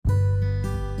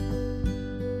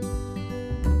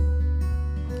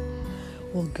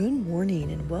Well, good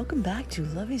morning and welcome back to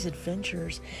Lovey's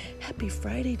Adventures. Happy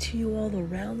Friday to you all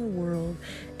around the world,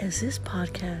 as this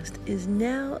podcast is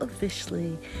now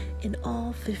officially in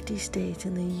all 50 states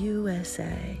in the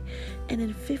USA and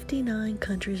in 59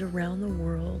 countries around the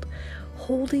world,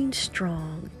 holding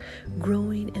strong,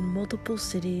 growing in multiple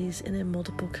cities and in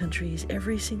multiple countries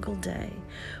every single day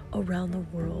around the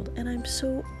world. And I'm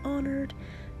so honored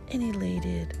and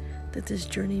elated that this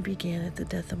journey began at the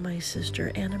death of my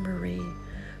sister, Anna Marie,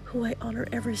 who I honor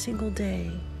every single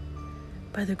day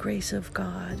by the grace of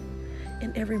God.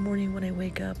 And every morning when I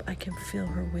wake up, I can feel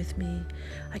her with me.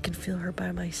 I can feel her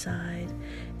by my side.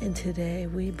 And today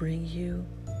we bring you,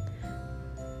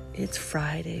 it's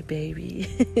Friday, baby.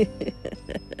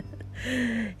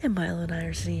 And Milo and I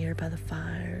are sitting here by the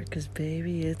fire because,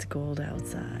 baby, it's cold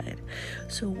outside.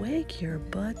 So wake your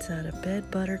butts out of bed,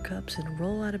 buttercups, and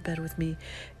roll out of bed with me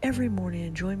every morning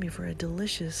and join me for a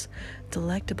delicious,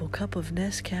 delectable cup of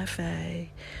Nescafe.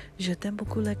 Je t'aime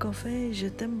beaucoup le café, je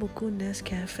t'aime beaucoup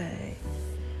Nescafe.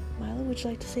 Milo, would you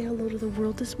like to say hello to the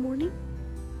world this morning?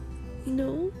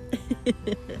 No?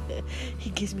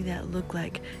 He gives me that look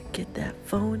like, get that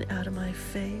phone out of my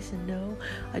face, and no,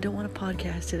 I don't want a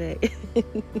podcast today.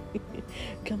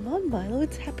 Come on, Milo,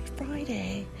 it's Happy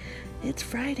Friday. It's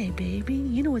Friday, baby.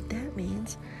 You know what that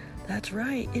means. That's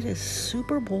right, it is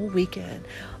Super Bowl weekend.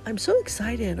 I'm so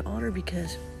excited and honored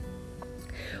because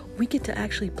we get to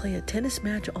actually play a tennis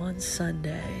match on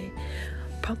Sunday.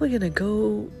 Probably gonna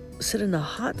go sit in the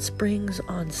hot springs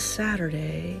on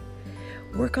Saturday,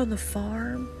 work on the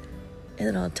farm, and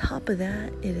then on top of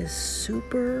that, it is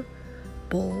Super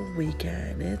Bowl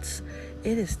weekend.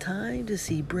 It is time to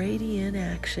see Brady in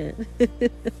action.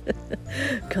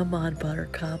 Come on,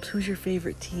 buttercups. Who's your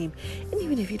favorite team? And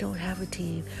even if you don't have a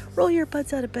team, roll your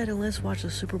butts out of bed and let's watch the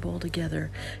Super Bowl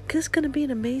together, because it's going to be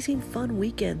an amazing, fun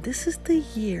weekend. This is the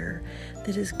year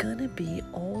that is going to be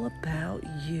all about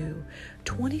you.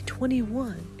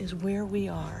 2021 is where we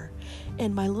are.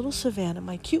 And my little Savannah,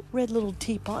 my cute red little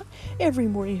teapot, every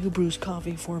morning who brews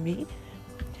coffee for me,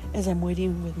 as I'm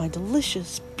waiting with my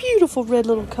delicious, beautiful red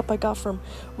little cup I got from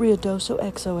Riodoso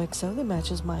XOXO that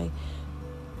matches my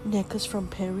necklace from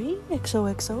Perry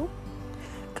XOXO.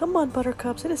 Come on,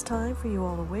 buttercups, it is time for you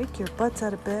all to wake your butts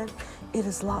out of bed. It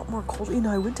is a lot more cold. You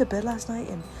know, I went to bed last night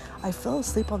and I fell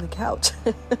asleep on the couch.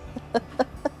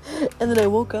 And then I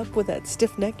woke up with that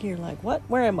stiff neck and you're like, what?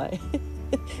 Where am I?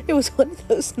 It was one of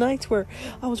those nights where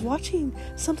I was watching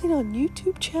something on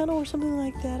YouTube channel or something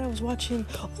like that. I was watching,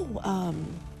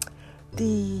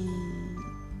 the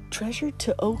Treasure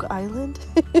to Oak Island.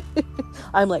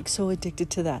 I'm like so addicted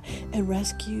to that. And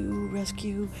Rescue,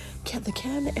 the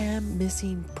Can-Am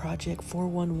Missing Project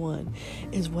 411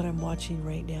 is what I'm watching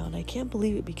right now. And I can't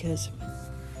believe it because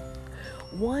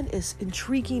one is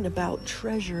intriguing about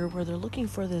treasure, where they're looking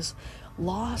for this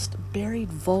lost, buried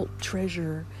vault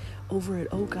treasure over at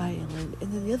Oak Island.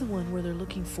 And then the other one where they're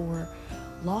looking for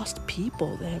lost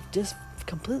people that have just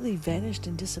completely vanished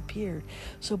and disappeared.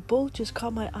 So both just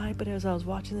caught my eye, but as I was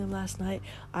watching them last night,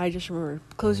 I just remember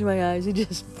closing my eyes and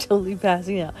just totally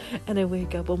passing out. And I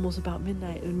wake up almost about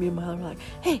midnight, and me and Milo were like,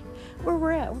 hey, where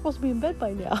we're at? We're supposed to be in bed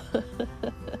by now.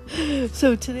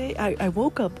 So today, I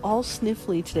woke up all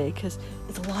sniffly today because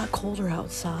it's a lot colder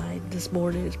outside this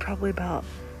morning. It's probably about,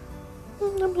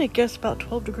 I'm going to guess about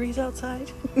 12 degrees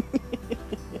outside.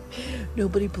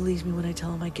 Nobody believes me when I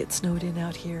tell them I get snowed in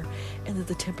out here, and that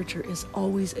the temperature is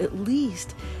always at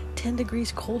least 10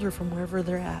 degrees colder from wherever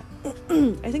they're at.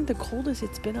 I think the coldest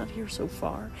it's been out here so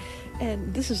far,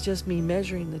 and this is just me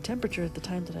measuring the temperature at the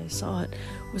time that I saw it,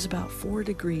 was about 4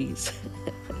 degrees.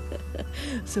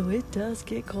 So it does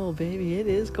get cold, baby. It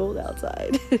is cold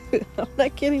outside. I'm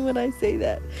not kidding when I say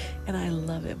that. And I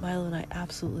love it. Milo and I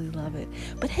absolutely love it.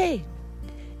 But hey,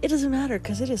 it doesn't matter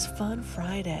because it is Fun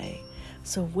Friday.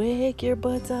 So wake your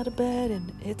butts out of bed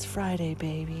and it's Friday,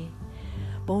 baby.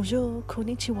 Bonjour,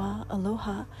 konnichiwa,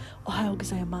 aloha, ohayo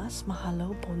gozaimasu,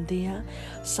 mahalo, bon dia,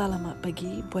 salamat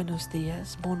pagi, buenos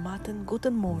dias, bon matin,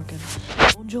 guten morgen,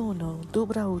 buongiorno,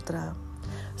 dobra utra,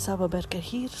 saba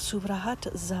berkahir,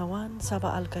 subrahat, zawan, saba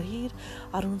al-kahir,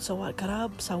 arun sawat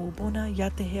karab, sawubona,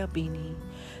 yatehea bini.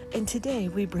 And today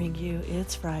we bring you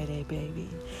It's Friday, baby.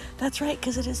 That's right,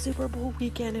 because it is Super Bowl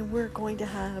weekend and we're going to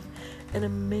have an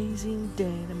amazing day,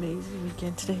 an amazing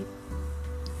weekend today.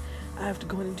 I have to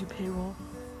go in and do payroll.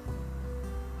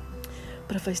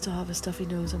 But if I still have a stuffy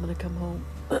nose, I'm going to come home.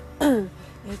 And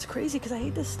it's crazy because I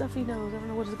hate this stuffy nose. I don't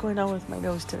know what is going on with my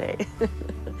nose today.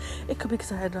 It could be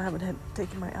because I haven't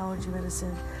taken my allergy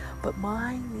medicine. But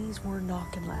my knees were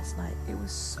knocking last night.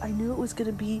 I knew it was going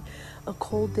to be a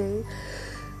cold day,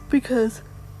 because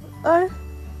I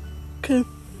could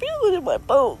feel it in my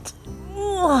bones.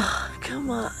 Oh,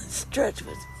 come on, stretch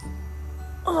with.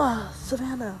 Oh,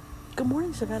 Savannah. Good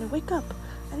morning, Savannah. Wake up.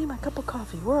 I need my cup of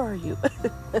coffee. Where are you?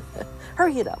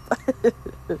 Hurry it up.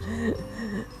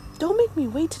 Don't make me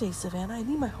wait today, Savannah. I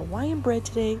need my Hawaiian bread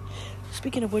today.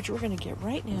 Speaking of which, we're going to get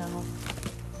right now.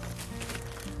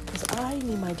 Because I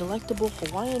need my delectable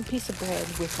Hawaiian piece of bread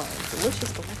with my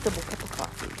delicious, delectable cup of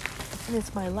coffee. And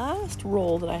it's my last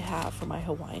roll that I have for my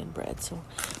Hawaiian bread. So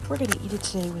we're going to eat it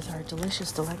today with our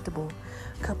delicious, delectable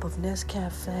cup of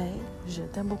Nescafe. Je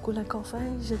t'aime beaucoup le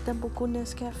café. Je t'aime beaucoup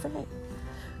Nescafe.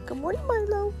 Good morning,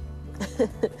 Milo.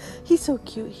 He's so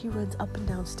cute. He runs up and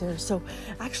down stairs. So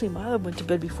actually, Milo went to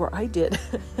bed before I did.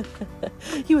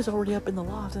 He was already up in the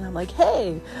loft, and I'm like,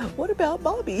 hey, what about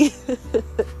Bobby?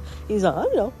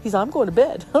 I'm going to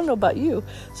bed. I don't know about you.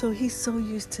 So he's so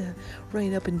used to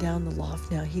running up and down the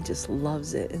loft now. He just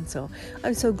loves it. And so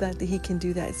I'm so glad that he can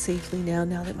do that safely now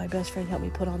that my best friend helped me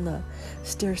put on the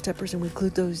stair steppers and we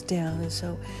glued those down. And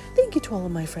so thank you to all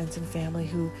of my friends and family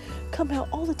who come out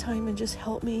all the time and just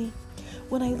help me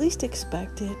when I least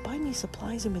expect it, buy me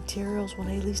supplies and materials when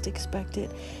I least expect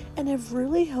it, and have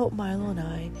really helped Milo and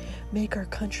I make our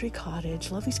country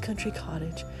cottage, Lovey's country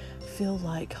cottage, feel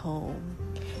like home.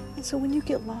 And so when you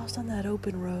get lost on that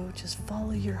open road, just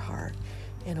follow your heart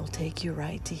and it'll take you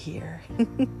right to here.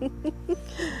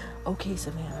 Okay,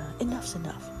 Savannah, enough's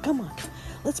enough. Come on,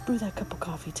 let's brew that cup of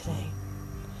coffee today.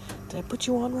 Did I put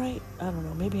you on right? I don't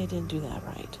know, maybe I didn't do that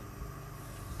right.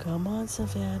 Come on,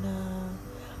 Savannah.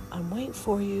 I'm waiting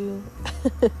for you.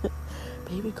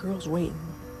 Baby girl's waiting.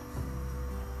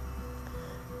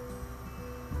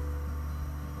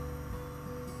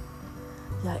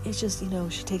 Yeah, it's just,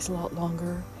 she takes a lot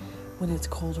longer when it's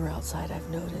colder outside, I've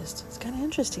noticed. It's kind of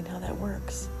interesting how that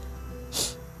works.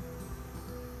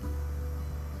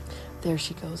 There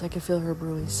she goes. I can feel her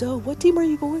brewing. So, what team are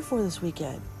you going for this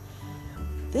weekend?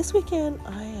 This weekend,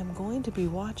 I am going to be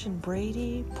watching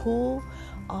Brady pull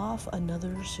off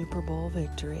another Super Bowl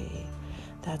victory.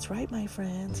 That's right, my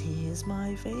friends. He is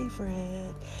my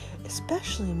favorite.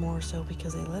 Especially more so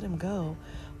because they let him go.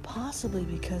 Possibly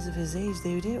because of his age.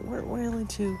 They weren't willing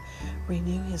to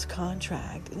renew his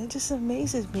contract. And it just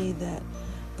amazes me that,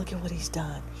 look at what he's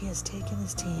done. He has taken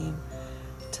his team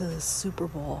to the Super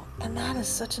Bowl. And that is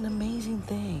such an amazing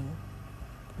thing.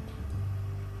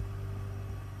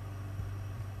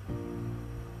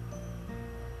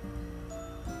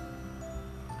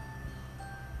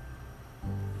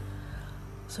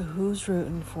 So who's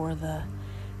rooting for the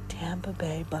Tampa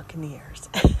Bay Buccaneers?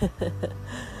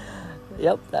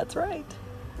 Yep, that's right.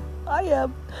 I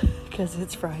am. Because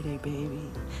it's Friday, baby.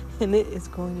 And it is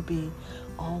going to be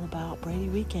all about Brady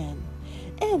weekend.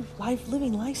 And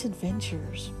living life's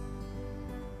adventures.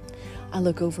 I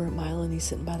look over at Milo and he's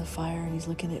sitting by the fire and he's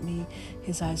looking at me.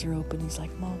 His eyes are open. He's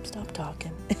like, Mom, stop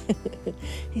talking.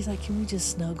 He's like, can we just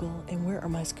snuggle? And where are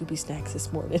my Scooby snacks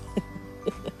this morning?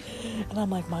 And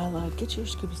I'm like, Milo, get your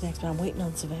Scooby snacks, but I'm waiting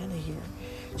on Savannah here.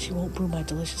 She won't brew my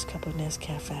delicious cup of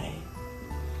Nescafe.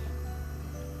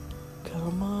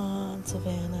 Come on,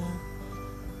 Savannah.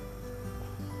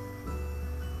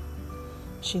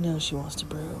 She knows she wants to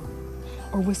brew.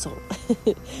 Or whistle.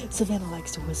 Savannah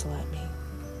likes to whistle at me.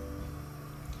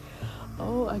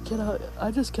 Oh,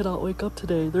 I just cannot wake up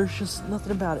today. There's just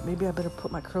nothing about it. Maybe I better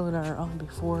put my curling iron on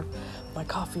before my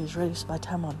coffee is ready, so by the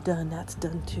time I'm done, that's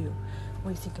done too. What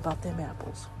do you think about them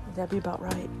apples? Would that be about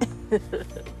right?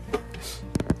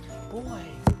 Boy,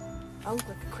 I look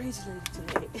like a crazy lady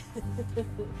today.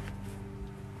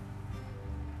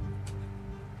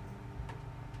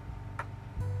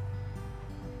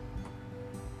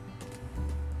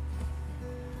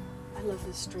 I love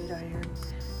this straight iron.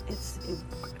 It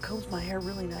combs my hair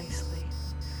really nicely.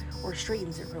 Or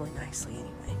straightens it really nicely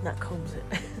anyway. Not combs it.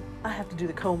 I have to do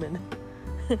the combing.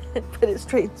 But it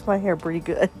straightens my hair pretty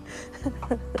good.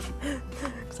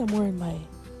 Because I'm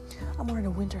wearing a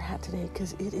winter hat today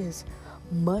because it is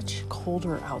much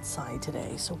colder outside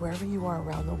today. So wherever you are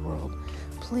around the world,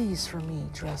 please, for me,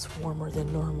 dress warmer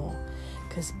than normal.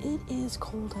 Because it is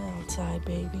cold outside,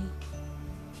 baby.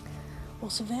 Well,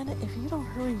 Savannah, if you don't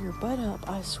hurry your butt up,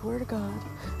 I swear to God.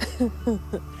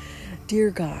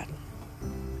 Dear God,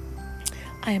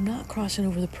 I am not crossing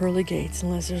over the pearly gates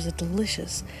unless there's a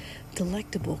delicious,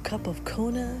 delectable cup of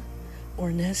Kona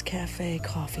or Nescafe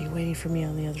coffee waiting for me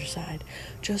on the other side.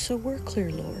 Just so we're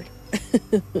clear, Lord.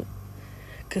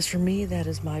 Because for me, that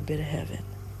is my bit of heaven.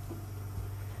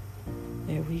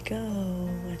 There we go.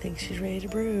 I think she's ready to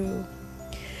brew.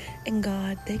 And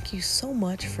God, thank you so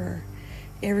much for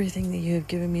everything that you have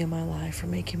given me in my life, for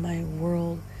making my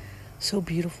world so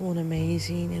beautiful and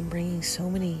amazing and bringing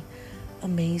so many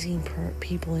amazing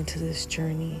people into this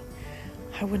journey.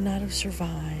 I would not have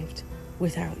survived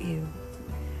without you.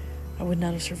 I would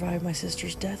not have survived my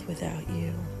sister's death without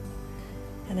you.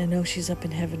 And I know she's up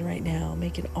in heaven right now,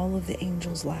 making all of the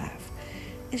angels laugh.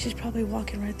 And she's probably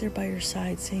walking right there by your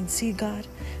side saying, see, God,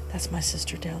 that's my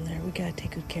sister down there. We gotta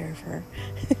take good care of her.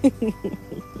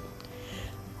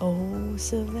 Oh,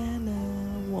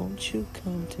 Savannah, won't you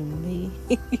come to me?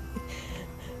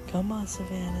 Come on,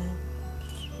 Savannah.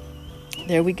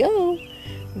 There we go.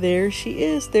 There she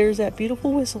is. There's that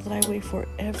beautiful whistle that I wait for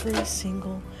every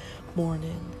single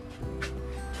morning.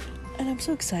 And I'm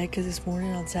so excited because this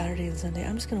morning on Saturday and Sunday,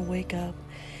 I'm just going to wake up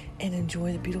and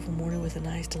enjoy the beautiful morning with a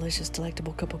nice, delicious,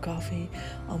 delectable cup of coffee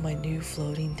on my new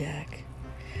floating deck.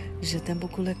 Je t'aime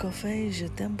beaucoup le café, je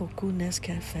t'aime beaucoup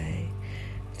Nescafé.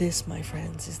 This, my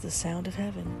friends, is the sound of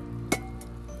heaven.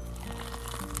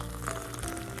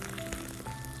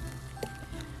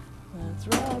 That's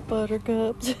right,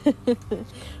 buttercups.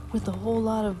 With a whole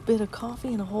lot of bit of coffee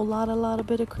and a whole lot of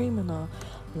bit of cream and a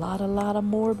lot of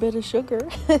more bit of sugar.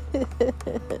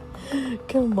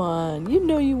 Come on. You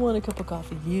know you want a cup of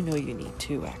coffee. You know you need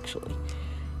two, actually.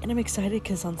 And I'm excited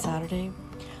because on Saturday,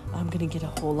 I'm going to get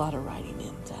a whole lot of writing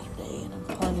in Saturday. And I'm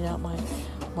planning out my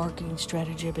marketing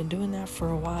strategy. I've been doing that for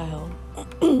a while.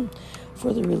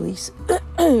 For the release,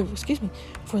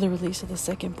 for the release of the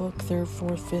second book, 3rd,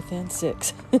 4th, 5th, and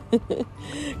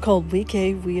 6th, called We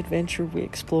Cave, We Adventure, We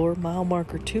Explore, mile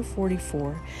marker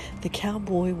 244, The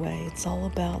Cowboy Way. It's all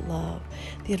about love,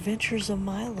 the adventures of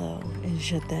Milo and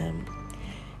Je t'aime,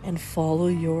 and follow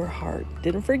your heart.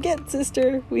 Didn't forget,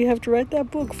 sister, we have to write that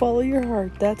book, Follow Your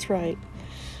Heart. That's right.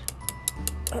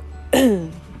 Tell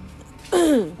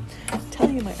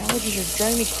you, my allergies are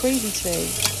driving me crazy today.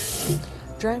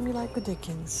 Drive me like the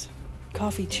Dickens.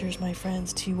 Coffee cheers, my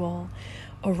friends, to you all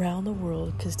around the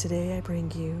world, because today I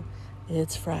bring you,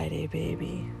 it's Friday,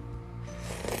 baby.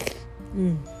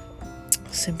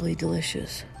 Simply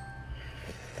delicious.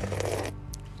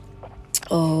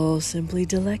 Oh, simply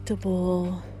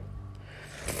delectable.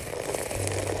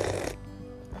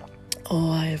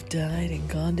 Oh, I have died and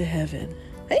gone to heaven.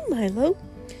 Hey, Milo.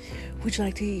 Would you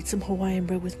like to eat some Hawaiian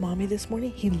bread with Mommy this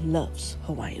morning? He loves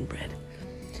Hawaiian bread.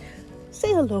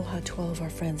 Say aloha to all of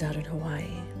our friends out in Hawaii.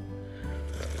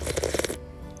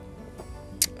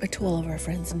 Or to all of our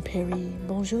friends in Perry.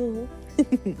 Bonjour.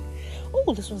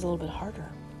 Oh, this one's a little bit harder.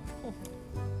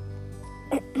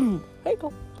 There you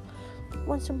go.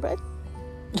 Want some bread?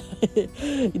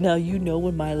 Now you know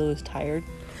when Milo is tired,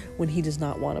 when he does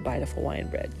not want a bite of Hawaiian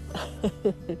bread.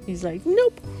 He's like,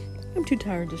 nope, I'm too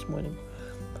tired this morning.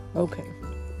 Okay.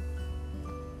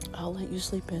 I'll let you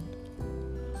sleep in.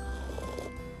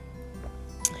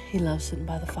 He loves sitting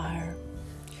by the fire.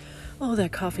 Oh,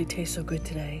 that coffee tastes so good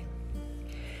today.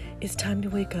 It's time to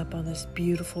wake up on this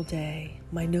beautiful day.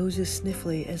 My nose is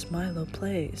sniffly as Milo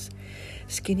plays.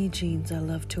 Skinny jeans I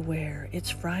love to wear. It's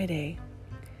Friday.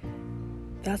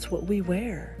 That's what we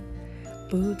wear.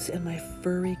 Boots and my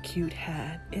furry cute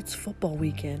hat. It's football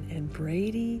weekend and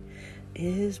Brady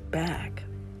is back.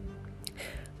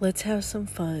 Let's have some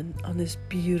fun on this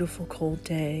beautiful cold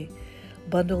day.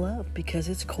 Bundle up because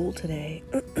it's cold today.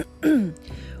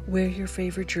 Wear your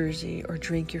favorite jersey or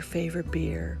drink your favorite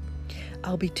beer.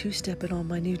 I'll be two-stepping on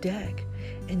my new deck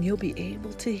and you'll be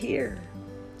able to hear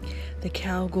the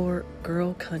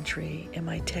cowgirl country and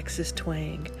my Texas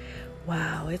twang.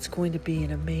 Wow, it's going to be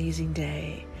an amazing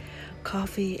day.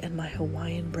 Coffee and my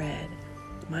Hawaiian bread.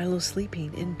 Milo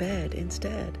sleeping in bed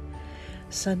instead.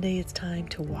 Sunday, it's time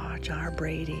to watch our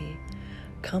Brady.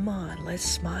 Come on, let's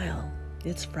smile.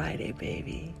 It's Friday,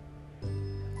 baby.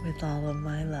 With all of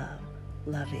my love,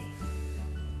 Lovey.